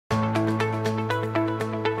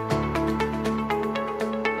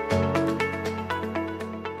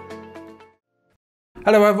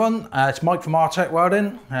Hello everyone, it's Mike from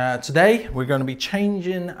Welding. Today we're going to be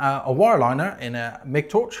changing a wire liner in a MIG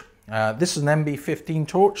torch. This is an MB15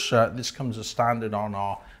 torch. This comes as standard on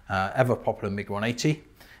our ever popular MIG 180.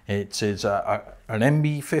 It is an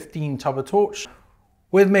MB15 tub of torch.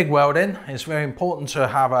 With MIG welding, it's very important to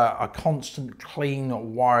have a constant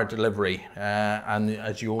clean wire delivery. And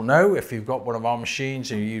as you all know, if you've got one of our machines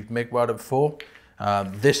and you've MIG welded before,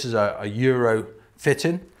 this is a Euro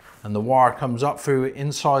fitting. And the wire comes up through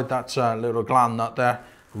inside that little gland nut there,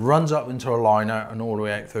 runs up into a liner and all the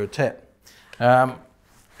way out through a tip.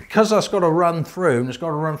 Because that's got to run through, and it's got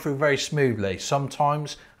to run through very smoothly.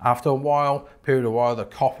 Sometimes after a while, the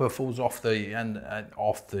copper falls off the end,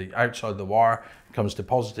 off the outside of the wire, becomes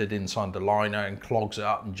deposited inside the liner and clogs it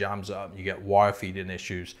up and jams it up, and you get wire feeding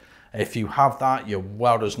issues. If you have that, your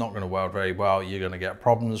welder's not going to weld very well. You're going to get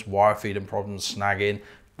problems, wire feeding problems, snagging,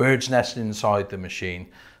 birds nesting inside the machine.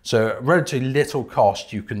 So at relatively little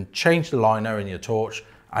cost, you can change the liner in your torch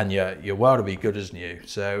and your weld will be good as new.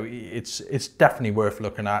 So it's definitely worth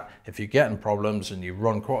looking at. If you're getting problems and you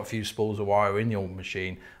run quite a few spools of wire in your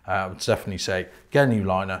machine, I would definitely say get a new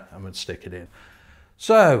liner and would stick it in.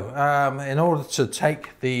 So in order to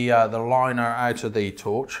take the liner out of the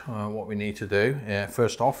torch, what we need to do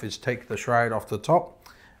first off is take the shroud off the top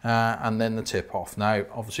and then the tip off. Now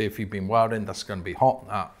obviously if you've been welding, that's going to be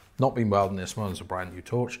hot. Not been welding, this one's a brand new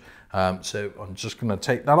torch. So I'm just going to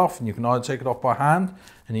take that off, and you can either take it off by hand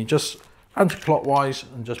and you just anti-clockwise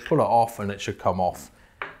and just pull it off and it should come off.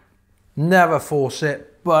 Never force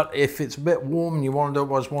it, but if it's a bit warm and you want to do it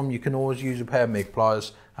while it's warm, you can always use a pair of MIG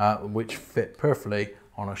pliers which fit perfectly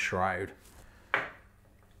on a shroud.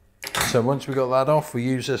 So once we got that off, we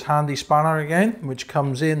use this handy spanner again, which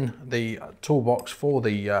comes in the toolbox for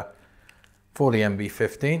the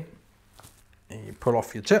MB15. And you pull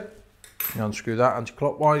off your tip, you unscrew that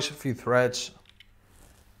anti-clockwise, a few threads,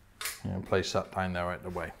 and place that down there out the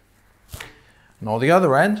way. And on the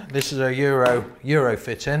other end, this is a Euro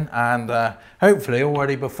fitting, and hopefully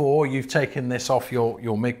already before you've taken this off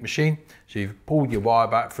your MIG machine, so you've pulled your wire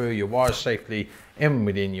back through, your wire's safely in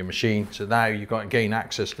within your machine, so now you've got to gain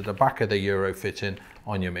access to the back of the Euro fitting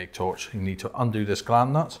on your MIG torch. You need to undo this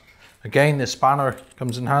gland nut. Again, this spanner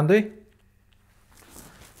comes in handy.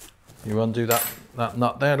 You undo that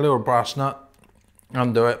nut there, little brass nut,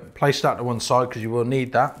 undo it, place that to one side because you will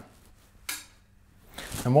need that.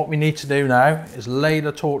 And what we need to do now is lay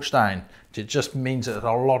the torch down. It just means it's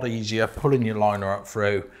a lot easier pulling your liner up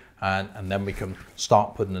through, and then we can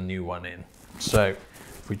start putting a new one in. So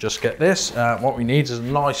if we just get this, what we need is a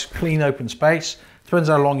nice clean open space. Depends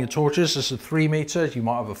how long your torch is. This is 3 meters, you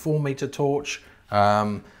might have a 4 meter torch.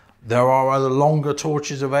 There are other longer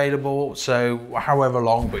torches available, so however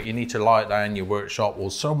long, but you need to lie it down in your workshop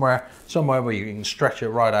or somewhere where you can stretch it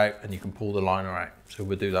right out and you can pull the liner out. So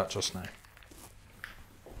we'll do that just now.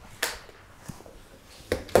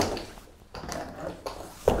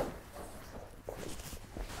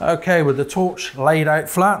 Okay, with the torch laid out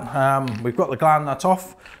flat, we've got the gland nut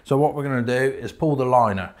off. So what we're going to do is pull the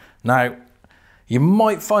liner. Now, you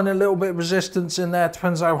might find a little bit of resistance in there.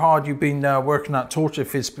 Depends how hard you've been working that torch.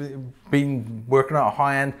 If it's been working at a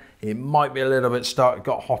high end, it might be a little bit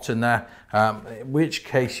got hot in there. In which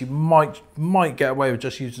case you might get away with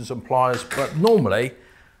just using some pliers, but normally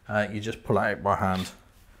you just pull it out by hand.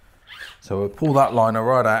 So we'll pull that liner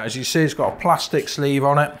right out. As you see, it's got a plastic sleeve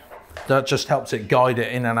on it. That just helps it guide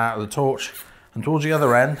it in and out of the torch. And towards the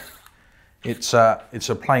other end, it's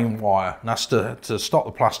a plain wire, and that's to stop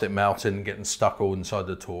the plastic melting and getting stuck all inside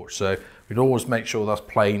the torch. So we'd always make sure that's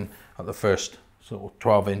plain at the first sort of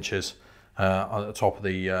 12 inches at the top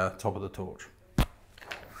of the torch.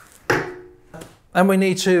 Then we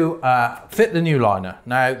need to fit the new liner.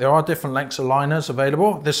 Now there are different lengths of liners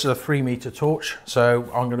available. This is a 3 meter torch, so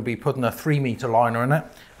I'm going to be putting a 3 meter liner in it.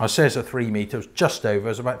 I say it's a 3 meters, just over,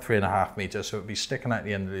 it's about 3.5 meters, so it'll be sticking out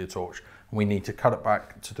the end of the torch. We need to cut it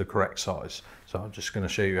back to the correct size. So I'm just going to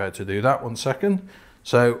show you how to do that, 1 second.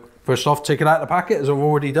 So first off, take it out of the packet as I've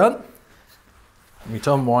already done. You need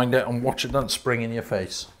to unwind it and watch it not spring in your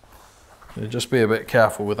face. So just be a bit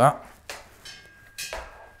careful with that.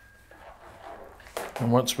 And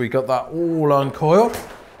once we got that all uncoiled,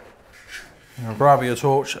 you'll grab your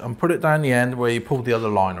torch and put it down the end where you pulled the other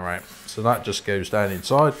liner out. So that just goes down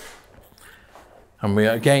inside. And we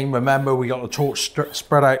again, remember, we got the torch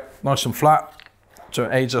spread out nice and flat, so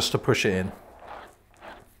it aids us to push it in.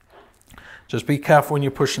 Just be careful when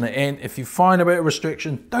you're pushing it in. If you find a bit of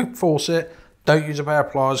restriction, don't force it. Don't use a pair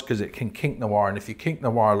of pliers because it can kink the wire. And if you kink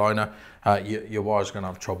the wire liner, your wire's going to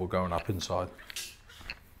have trouble going up inside.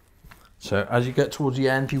 So as you get towards the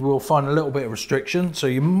end, you will find a little bit of restriction. So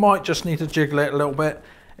you might just need to jiggle it a little bit.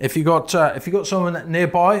 If you got someone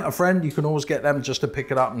nearby, a friend, you can always get them just to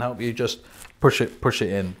pick it up and help you just push it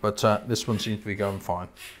in. But this one seems to be going fine.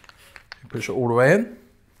 You push it all the way in.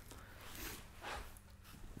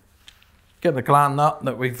 Get the gland nut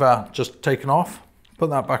that we've just taken off.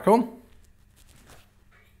 Put that back on.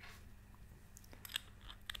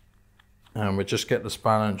 And we just get the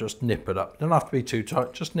spanner and just nip it up. Don't have to be too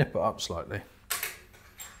tight, just nip it up slightly.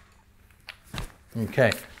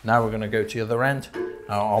 Okay, now we're going to go to the other end.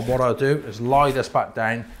 What I'll do is lie this back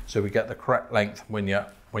down so we get the correct length when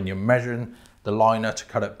you're measuring the liner to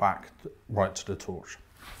cut it back right to the torch.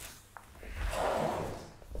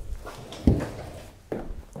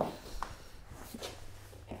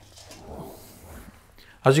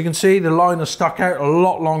 As you can see, the liner stuck out a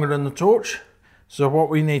lot longer than the torch. So what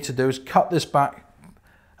we need to do is cut this back,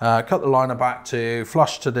 cut the liner back to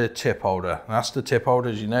flush to the tip holder. And that's the tip holder,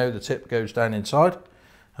 as you know, the tip goes down inside.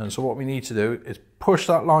 And so what we need to do is push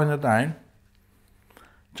that liner down,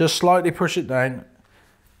 just slightly push it down,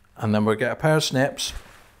 and then we'll get a pair of snips,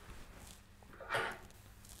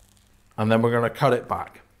 and then we're going to cut it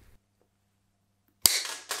back.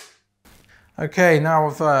 Okay, now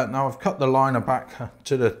I've cut the liner back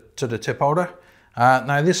to the tip holder.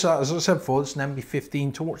 Now this, as I said before, this is an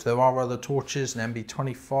MB15 torch. There are other torches, an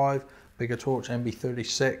MB25, bigger torch,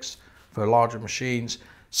 MB36 for larger machines.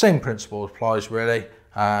 Same principle applies really.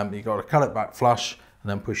 You've got to cut it back flush and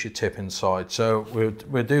then push your tip inside. So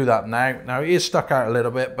we'll do that now. Now it is stuck out a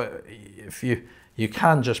little bit, but if you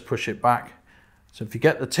can just push it back. So if you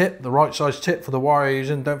get the tip, the right size tip for the wire you're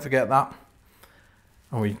using, don't forget that.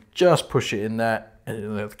 And we just push it in there,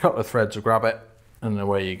 and a couple of threads will grab it, and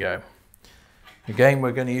away you go. Again,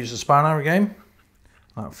 we're going to use the spanner again.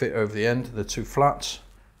 That'll fit over the end of the two flats.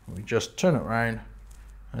 We just turn it around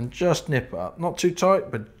and just nip it up. Not too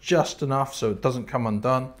tight, but just enough so it doesn't come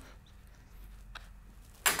undone.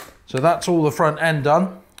 So that's all the front end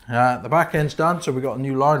done. The back end's done, so we've got a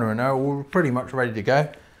new liner in there. We're pretty much ready to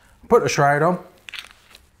go. Put the shroud on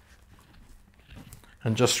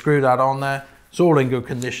and just screw that on there. It's all in good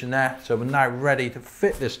condition there. So we're now ready to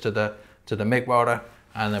fit this to the MIG welder,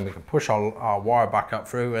 and then we can push our wire back up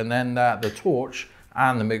through, and then the torch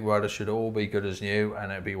and the MIG welder should all be good as new, and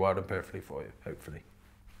it'll be welded perfectly for you, hopefully.